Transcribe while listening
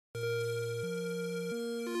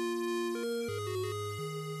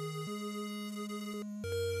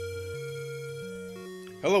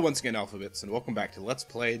Hello once again, Alphabets, and welcome back to Let's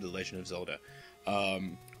Play The Legend of Zelda.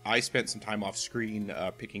 I spent some time off screen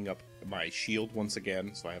picking up my shield once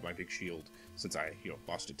again, so I have my big shield since I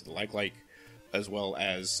lost it to the like, as well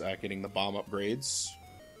as getting the bomb upgrades.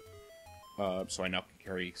 So I now can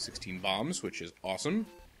carry 16 bombs, which is awesome.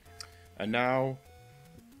 And now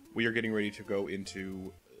we are getting ready to go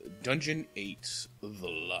into Dungeon 8, The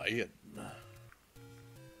Lion.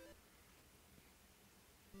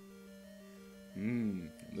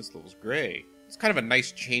 This level's gray. It's kind of a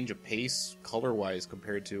nice change of pace, color-wise,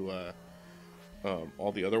 compared to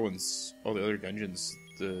all the other ones, all the other dungeons.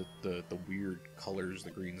 The weird colors, the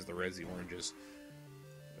greens, the reds, the oranges.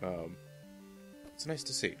 It's nice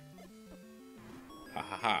to see. Ha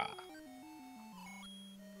ha ha.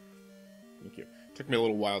 Thank you. Took me a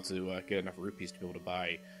little while to get enough rupees to be able to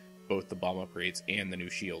buy both the bomb upgrades and the new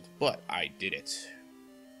shield, but I did it.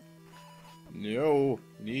 No,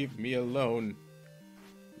 leave me alone.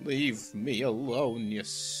 Leave me alone, you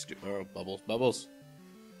oh, bubbles, bubbles.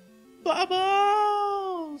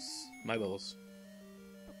 Bubbles! My bubbles.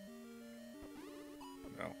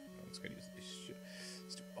 No, it's gonna use this shit.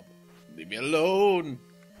 Stupid bubble. Leave me alone!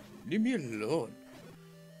 Leave me alone.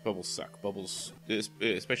 Bubbles suck. Bubbles,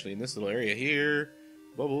 especially in this little area here,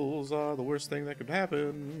 bubbles are the worst thing that could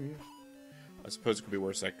happen. I suppose it could be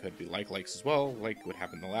worse. That could be likes as well, like what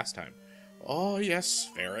happened the last time. Oh, yes,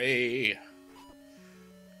 fairy.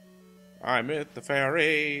 I'm with the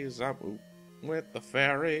fairies. I'm with the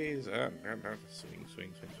fairies. Swing,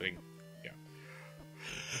 swing, swing, swing. Yeah.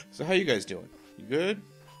 So how you guys doing? You good?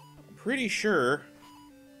 I'm pretty sure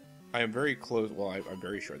I am very close. Well, I'm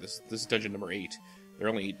very sure. This is dungeon number 8. There are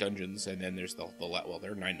only 8 dungeons, and then there's well,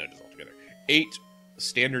 there are 9 dungeons altogether. 8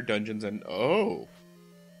 standard dungeons, and oh,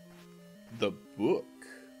 the book.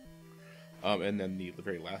 And then the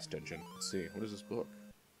very last dungeon. Let's see. What is this book?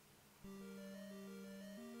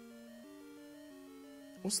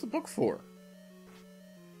 What's the book for?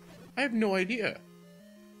 I have no idea.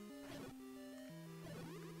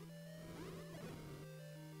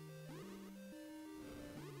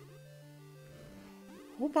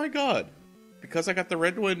 Oh my god. Because I got the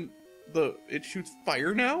red one, it shoots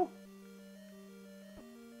fire now?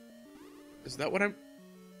 Is that what I'm...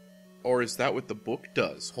 Or is that what the book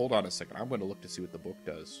does? Hold on a second. I'm going to look to see what the book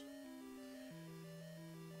does.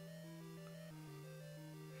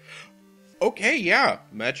 Okay, yeah.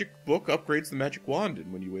 Magic book upgrades the magic wand,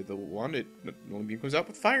 and when you wave the wand, it only comes out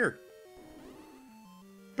with fire.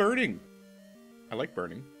 Burning. I like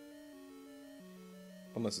burning.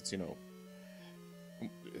 Unless it's,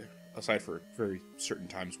 aside for very certain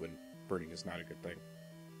times when burning is not a good thing.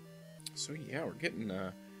 So yeah, we're getting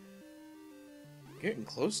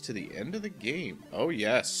close to the end of the game. Oh,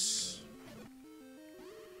 yes.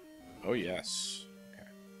 Oh, yes. Okay.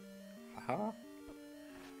 Haha.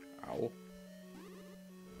 Ow.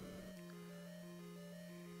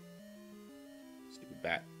 Stupid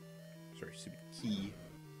bat. Sorry, stupid key.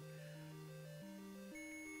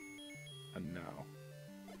 And now,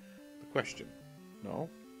 the question. No?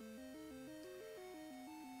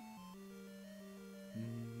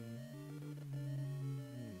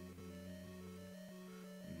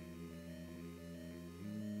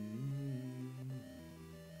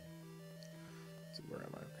 Where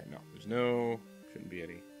am I? Okay, no. There's shouldn't be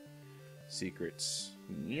any secrets.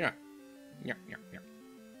 Yeah. Yeah, yeah, yeah.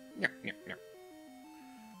 Yeah, yeah, yeah.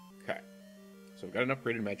 Okay. So we've got an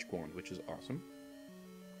upgraded magic wand, which is awesome.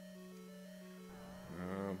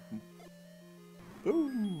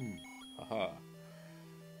 Boom! Haha.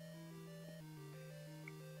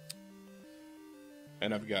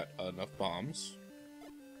 And I've got enough bombs.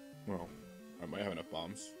 Well, I might have enough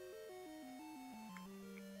bombs.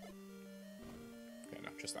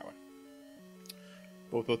 Just that way.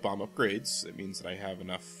 Both bomb upgrades. It means that I have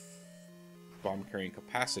enough bomb carrying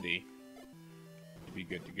capacity to be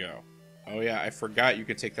good to go. Oh yeah, I forgot you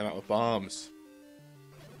could take them out with bombs.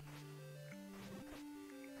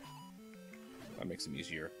 That makes them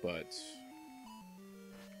easier, but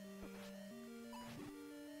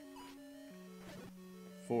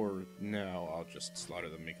for now, I'll just slaughter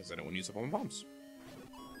them because I don't want to use up all my bombs.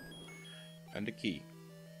 And a key.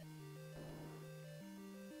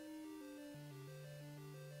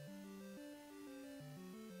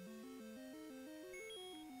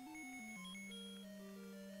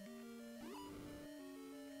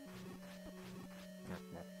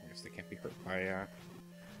 They can't be hurt by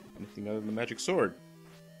anything other than the magic sword.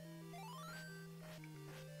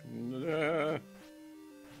 I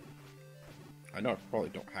know I probably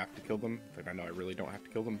don't have to kill them. In fact, I know I really don't have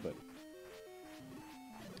to kill them, but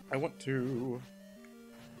I want to,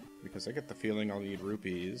 because I get the feeling I'll need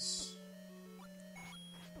rupees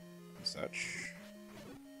and such.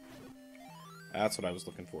 That's what I was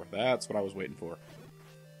looking for. That's what I was waiting for.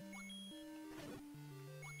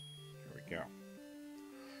 Here we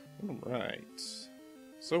go. Alright.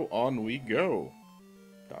 So on we go.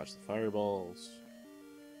 Dodge the fireballs.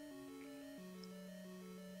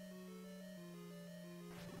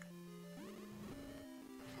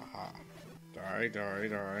 Haha. Die, die,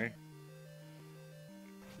 die.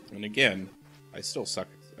 And again, I still suck.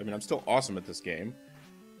 I mean, I'm still awesome at this game.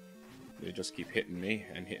 They just keep hitting me,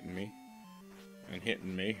 and hitting me, and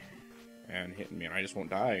hitting me, and hitting me, and I just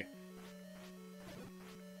won't die.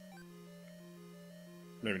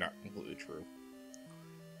 Maybe not completely true.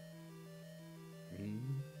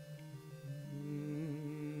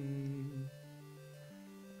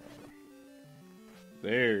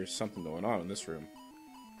 There's something going on in this room.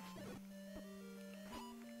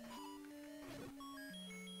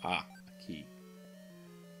 Ah, a key.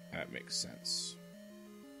 That makes sense.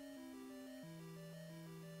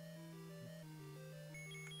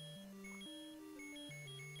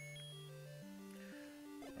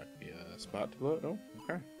 Might be a spot to blow it. Oh,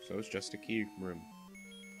 okay. So it's just a key room.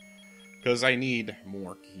 Because I need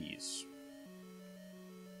more keys.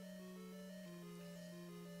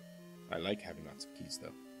 I like having lots of keys,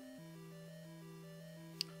 though.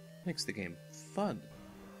 Makes the game fun.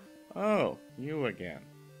 Oh, you again.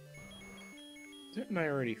 Didn't I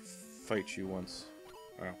already fight you once?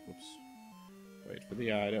 Oh, whoops. Wait for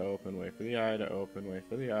the eye to open, wait for the eye to open, wait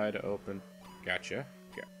for the eye to open. Gotcha.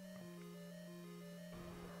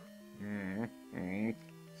 You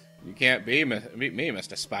can't beat me,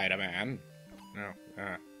 Mr. Spider-Man. No.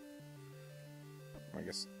 I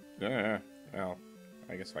guess... well,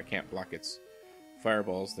 I guess if I can't block its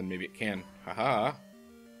fireballs, then maybe it can. Haha.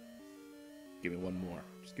 Give me one more.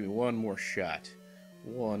 Just give me one more shot.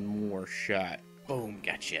 One more shot. Boom,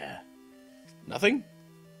 gotcha. Nothing?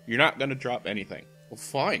 You're not gonna drop anything. Well,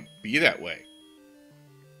 fine. Be that way.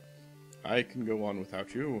 I can go on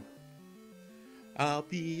without you. I'll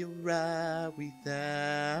be alright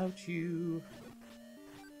without you.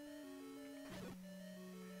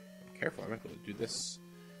 Careful, I might be able to do this.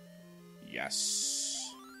 Yes.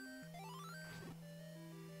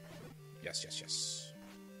 Yes.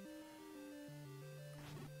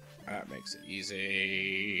 That makes it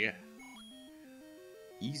easy.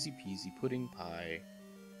 Easy peasy pudding pie.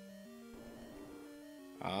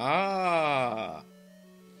 Ah!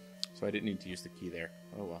 So I didn't need to use the key there.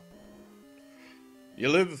 Oh well. You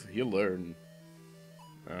live, you learn.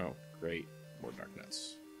 Oh, great. More dark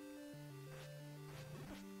nuts.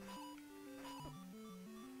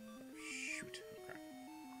 Shoot. Okay.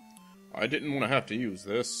 I didn't want to have to use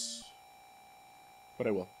this. But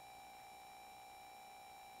I will.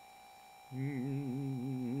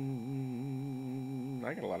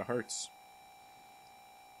 I got a lot of hearts.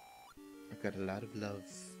 I've got a lot of love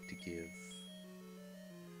to give.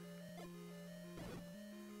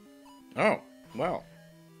 Oh, well.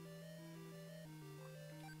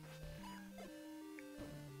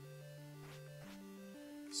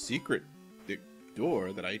 Secret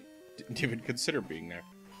door that I didn't even consider being there.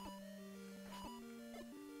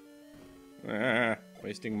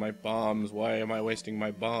 Wasting my bombs. Why am I wasting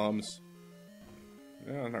my bombs?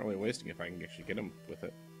 No, I'm not really wasting if I can actually get him with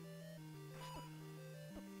it.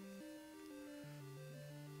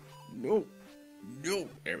 No. No.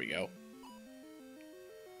 There we go.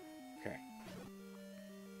 Okay.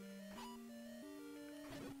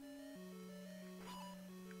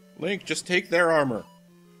 Link, just take their armor.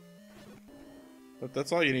 But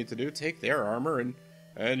that's all you need to do. Take their armor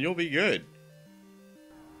and you'll be good.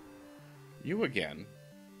 You again.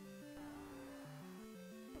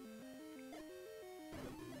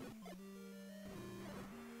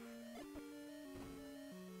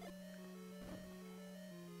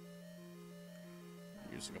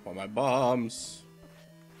 Using up all my bombs.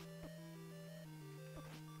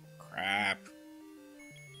 Crap. I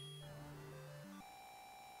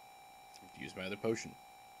have to use my other potion.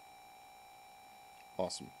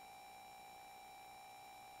 Awesome.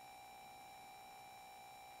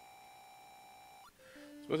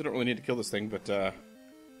 Suppose I don't really need to kill this thing, but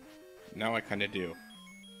now I kind of do.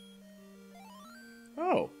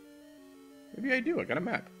 Oh, maybe I do. I got a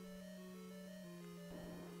map.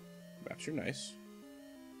 Maps are nice.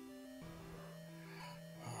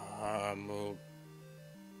 Move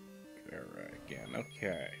there again.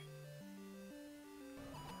 Okay.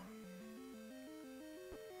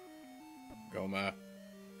 Goma.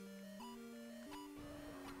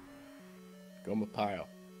 Goma pile.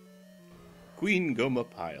 Queen Goma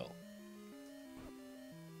pile.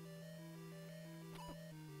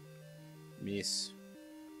 Miss.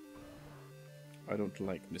 I don't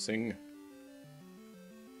like missing.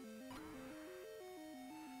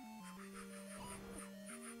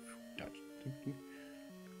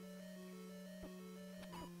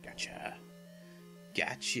 Gotcha.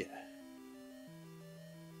 Gotcha.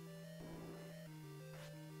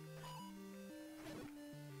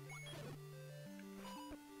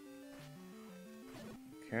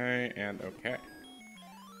 Okay, and okay.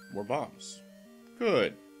 More bombs.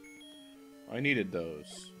 Good. I needed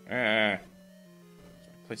those. So I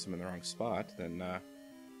placed them in the wrong spot, then,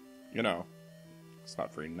 you know, it's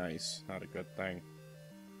not very nice. Not a good thing.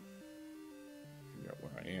 Figure out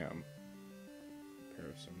where I am.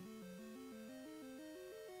 Comparison.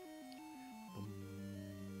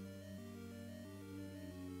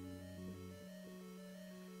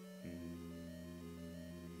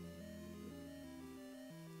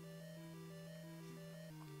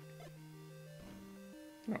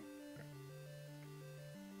 Oh.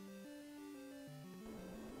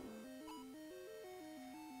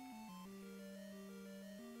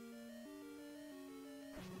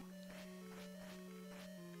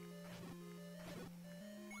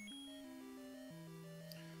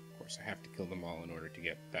 Of course, I have to kill them all in order to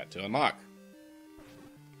get that to unlock.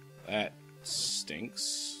 That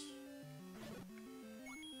stinks.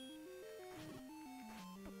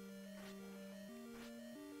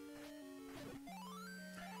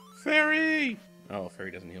 Fairy! Oh,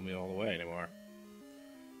 Fairy doesn't heal me all the way anymore.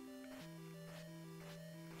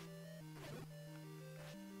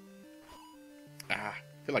 I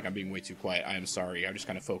feel like I'm being way too quiet. I am sorry. I'm just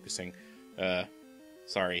kind of focusing.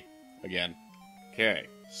 Sorry. Again. Okay,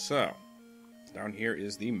 so. Down here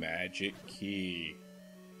is the magic key.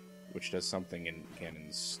 Which does something in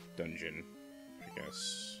Ganon's dungeon, I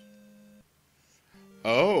guess.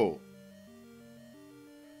 Oh!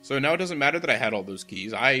 So now it doesn't matter that I had all those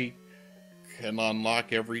keys. I can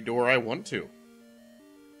unlock every door I want to.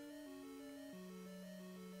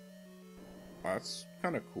 That's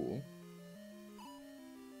kind of cool.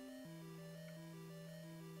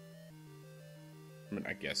 I mean,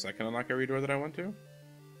 I guess I can unlock every door that I want to.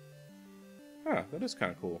 Huh, that is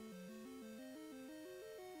kind of cool.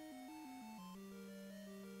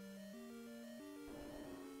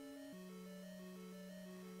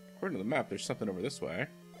 According to the map, there's something over this way.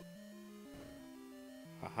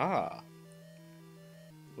 Haha.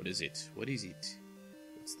 What is it? What is it?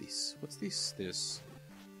 What's this? What's this? There's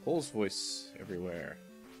Pole's voice everywhere.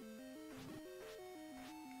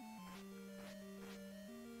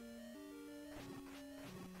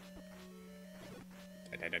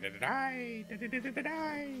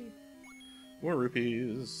 More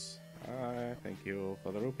rupees. Thank you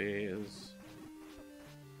for the rupees.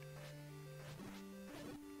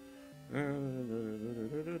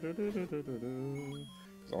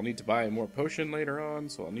 So I'll need to buy more potion later on,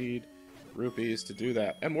 so I'll need rupees to do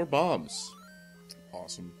that. And more bombs.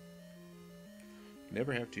 Awesome.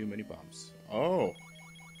 Never have too many bombs. Oh!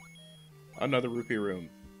 Another rupee room.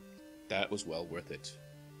 That was well worth it.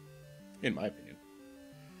 In my opinion.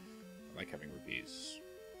 I like having rupees.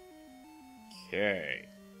 Okay.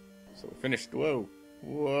 So we're finished. Whoa.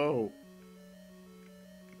 Whoa.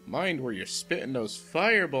 Mind where you're spitting those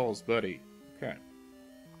fireballs, buddy. Okay.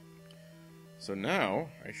 So now,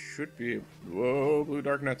 I should be... Whoa, blue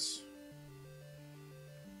dark nuts.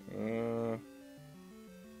 I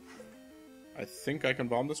think I can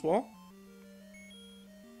bomb this wall?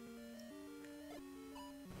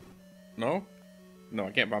 No? No,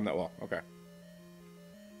 I can't bomb that wall. Okay.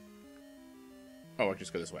 Oh, I'll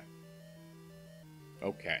just go this way.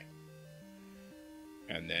 Okay.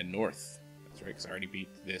 And then north. That's right, because I already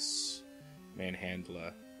beat this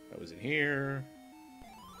manhandler that was in here.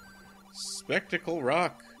 Spectacle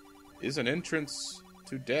Rock is an entrance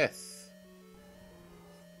to death.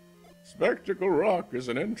 Spectacle Rock is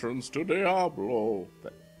an entrance to Diablo.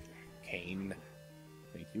 Cain.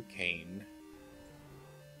 Thank you, Cain.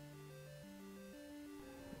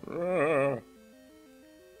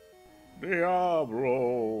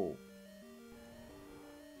 Diablo.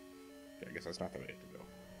 Okay, I guess that's not the way to go.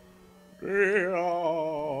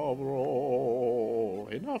 Diablo.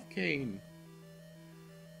 Enough, Cain.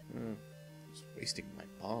 Just wasting my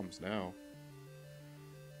bombs now.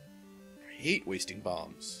 I hate wasting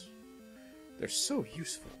bombs. They're so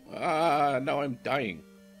useful. Now I'm dying.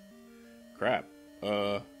 Crap.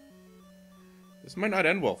 This might not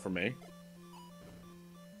end well for me.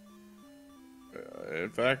 In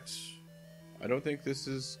fact, I don't think this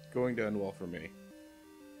is going to end well for me.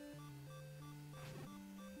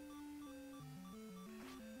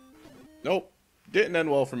 Nope. Didn't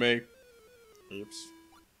end well for me. Oops.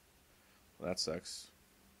 Well, that sucks.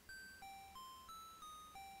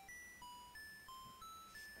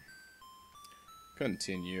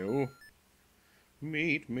 Continue.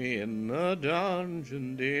 Meet me in the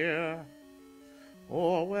dungeon, dear,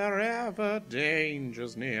 or wherever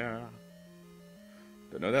danger's near.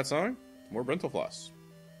 Don't know that song? More Brental Floss.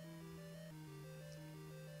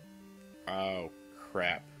 Oh,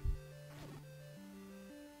 crap.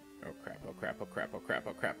 Oh, crap, oh, crap, oh, crap, oh, crap,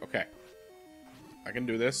 oh, crap. Okay. I can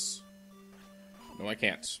do this. No, I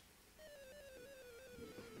can't.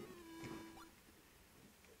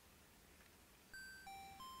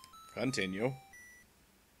 Continue.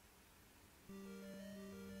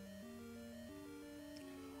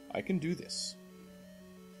 I can do this.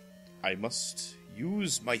 I must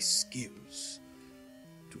use my skills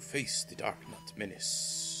to face the Dark Knight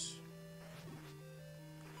menace.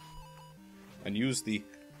 And use the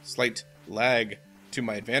slight lag to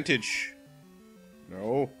my advantage.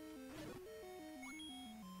 No.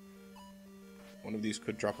 One of these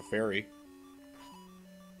could drop a fairy.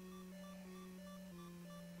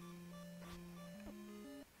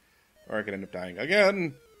 Or I could end up dying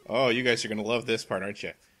again. Oh, you guys are going to love this part, aren't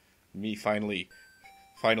you? Me finally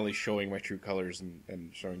showing my true colors and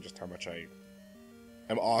showing just how much I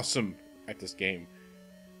am awesome at this game.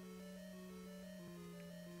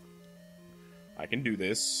 I can do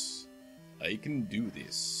this. I can do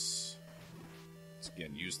this. Let's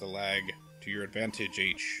again use the lag to your advantage,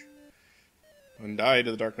 H. And die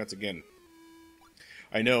to the Dark Nuts again.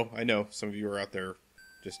 I know. Some of you are out there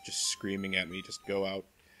just screaming at me. Just go out,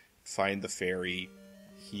 find the fairy,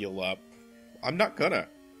 heal up. I'm not gonna.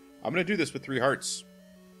 I'm gonna do this with 3 hearts.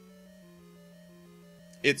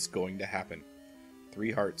 It's going to happen.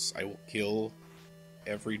 3 hearts. I will kill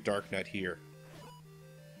every Dark Knight here.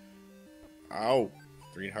 Ow.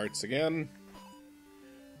 3 hearts again.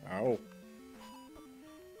 Ow.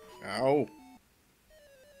 Ow.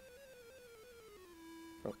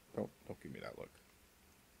 Oh, don't give me that look.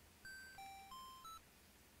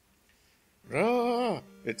 Ah!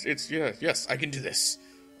 Yes, I can do this.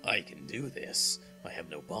 I can do this. I have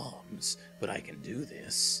no bombs, but I can do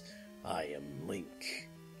this. I am Link.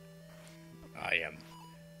 I am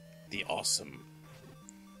the awesome.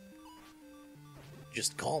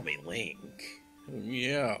 Just call me Link.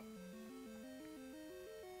 Yeah.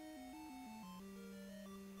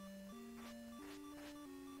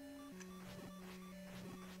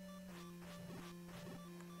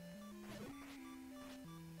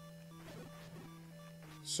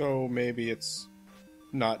 So maybe it's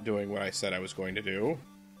not doing what I said I was going to do.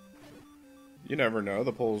 You never know.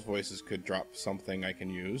 The Pole's voices could drop something I can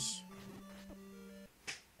use.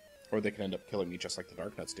 Or they can end up killing me just like the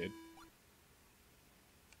Dark Nuts did.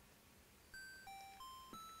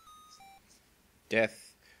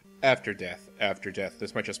 Death after death after death.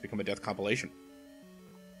 This might just become a death compilation.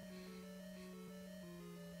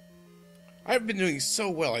 I've been doing so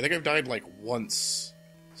well. I think I've died like once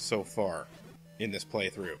so far in this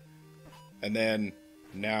playthrough. And then,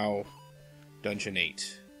 now, Dungeon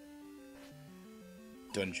 8.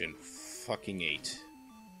 Dungeon fucking 8.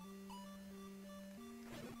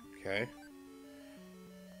 Okay.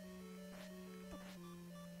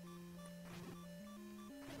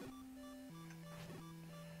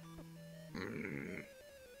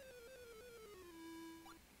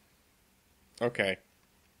 Okay.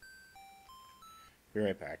 Be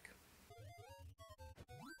right back.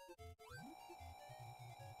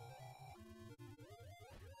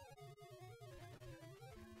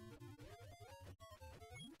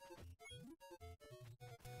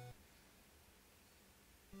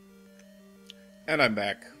 And I'm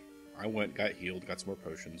back. I went, got healed, got some more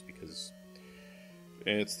potions because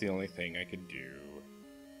it's the only thing I could do.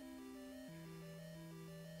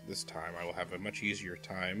 This time I will have a much easier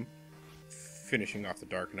time finishing off the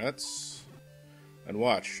Dark Nuts. And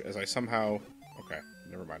watch as I somehow... Okay,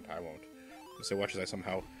 never mind, I won't. So watch as I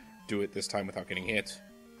somehow do it this time without getting hit.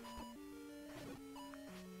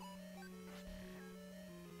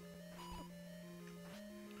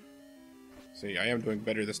 See, I am doing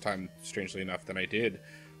better this time, strangely enough, than I did.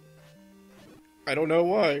 I don't know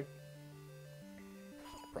why.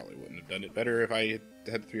 Probably wouldn't have done it better if I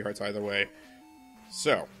had 3 hearts either way.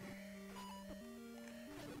 So.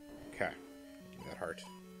 Okay. Give me that heart.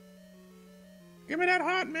 Give me that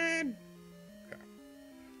heart, man!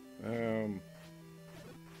 Okay.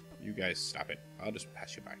 You guys stop it. I'll just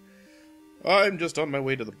pass you by. I'm just on my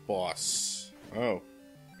way to the boss. Oh.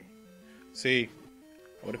 See,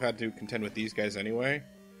 I would have had to contend with these guys anyway.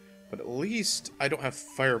 But at least I don't have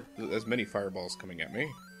as many fireballs coming at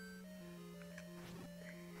me.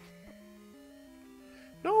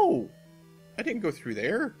 No! I didn't go through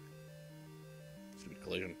there. Stupid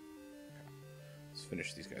collision. Okay. Let's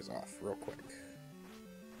finish these guys off real quick.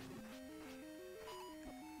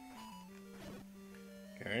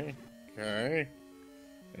 Okay. Okay.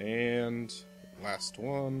 And last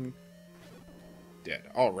one. Dead.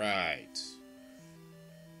 Alright.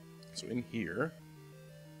 So in here,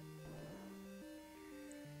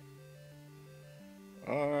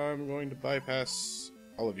 I'm going to bypass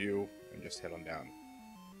all of you and just head on down.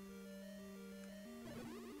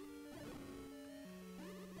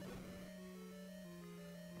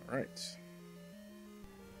 Alright.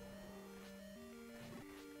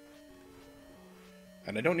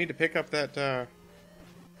 And I don't need to pick up that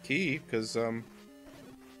key, because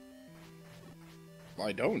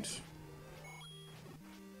I don't.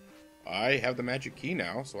 I have the magic key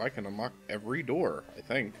now, so I can unlock every door, I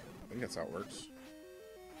think. I think that's how it works.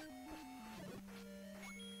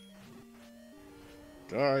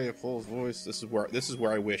 Die, a fool's voice. This is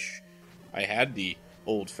where I wish I had the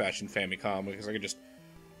old-fashioned Famicom, because I could just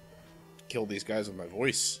kill these guys with my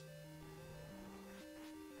voice.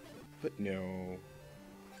 But no.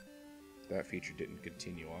 That feature didn't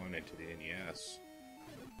continue on into the NES.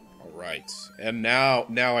 Alright. And now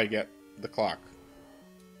I get the clock.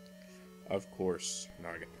 Of course.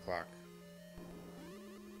 Now I get the clock.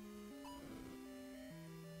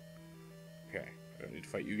 Okay. I don't need to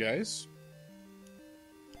fight you guys.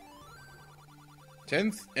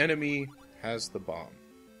 10th enemy has the bomb.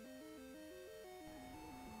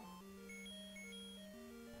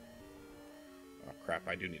 Oh crap,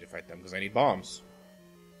 I do need to fight them because I need bombs.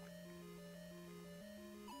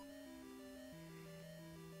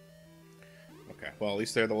 Okay, well at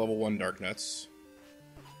least they're the level 1 Dark Nuts.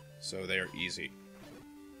 So they are easy.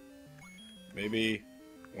 Maybe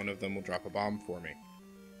one of them will drop a bomb for me.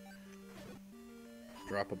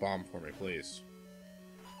 Drop a bomb for me, please.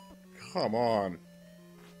 Come on.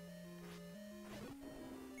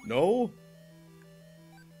 No?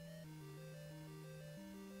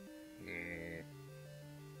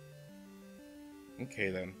 Okay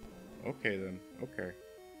then. Okay then. Okay.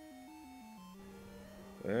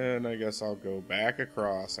 Then I guess I'll go back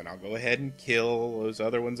across and I'll go ahead and kill those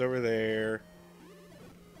other ones over there.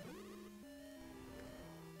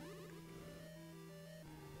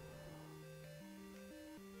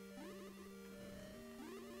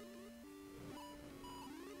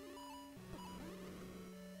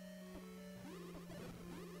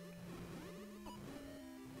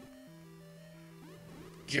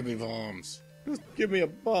 Give me bombs. Just give me a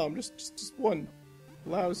bomb. Just one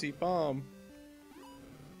lousy bomb.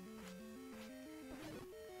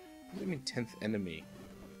 What do you mean 10th enemy?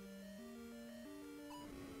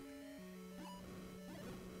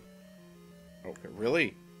 Okay,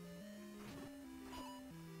 really?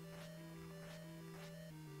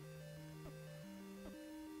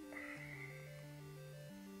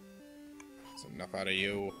 That's enough out of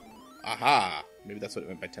you. Aha! Maybe that's what it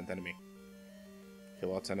meant by 10th enemy.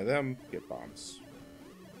 Kill all 10 of them, get bombs.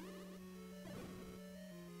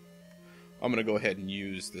 I'm gonna go ahead and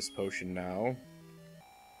use this potion now.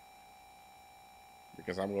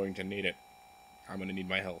 Because I'm going to need it. I'm going to need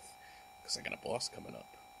my health. Because I got a boss coming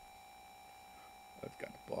up. I've got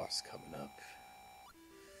a boss coming up.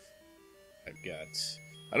 I've got...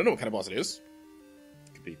 I don't know what kind of boss it is.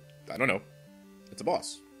 It could be... I don't know. It's a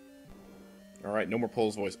boss. Alright, no more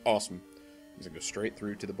Pole's voice. Awesome. I'm going to go straight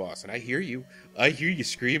through to the boss. And I hear you. I hear you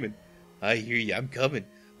screaming. I hear you. I'm coming.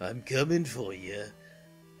 I'm coming for you.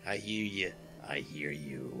 I hear you. I hear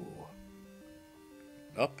you.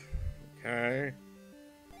 Up. Okay.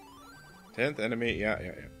 10th enemy, yeah.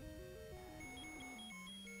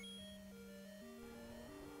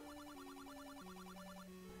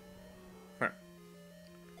 Huh.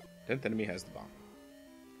 10th enemy has the bomb.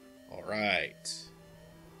 Alright.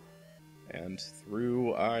 And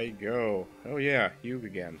through I go. Oh yeah, you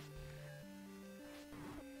again.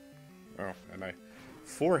 Oh, and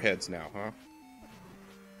 4 heads now, huh?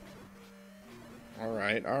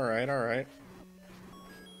 Alright.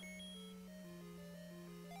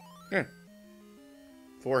 Yeah.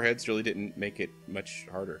 4 heads really didn't make it much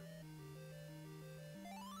harder.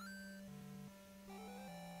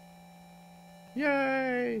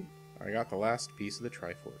 Yay! I got the last piece of the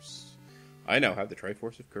Triforce. I now have the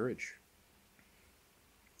Triforce of Courage.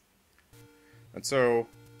 And so,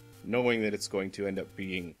 knowing that it's going to end up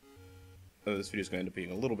being... this video is going to end up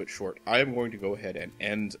being a little bit short, I am going to go ahead and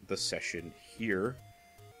end the session here.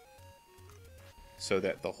 So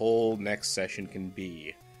that the whole next session can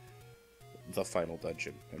be the final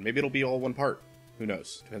dungeon. And maybe it'll be all one part. Who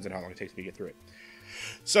knows? Depends on how long it takes me to get through it.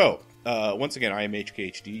 So, once again, I am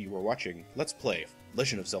HKHD. You are watching Let's Play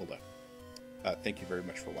Legend of Zelda. Thank you very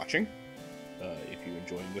much for watching. If you're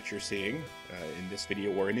enjoying what you're seeing in this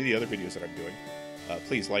video or any of the other videos that I'm doing,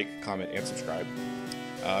 please like, comment, and subscribe.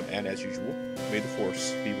 And as usual, may the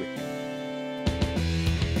Force be with you.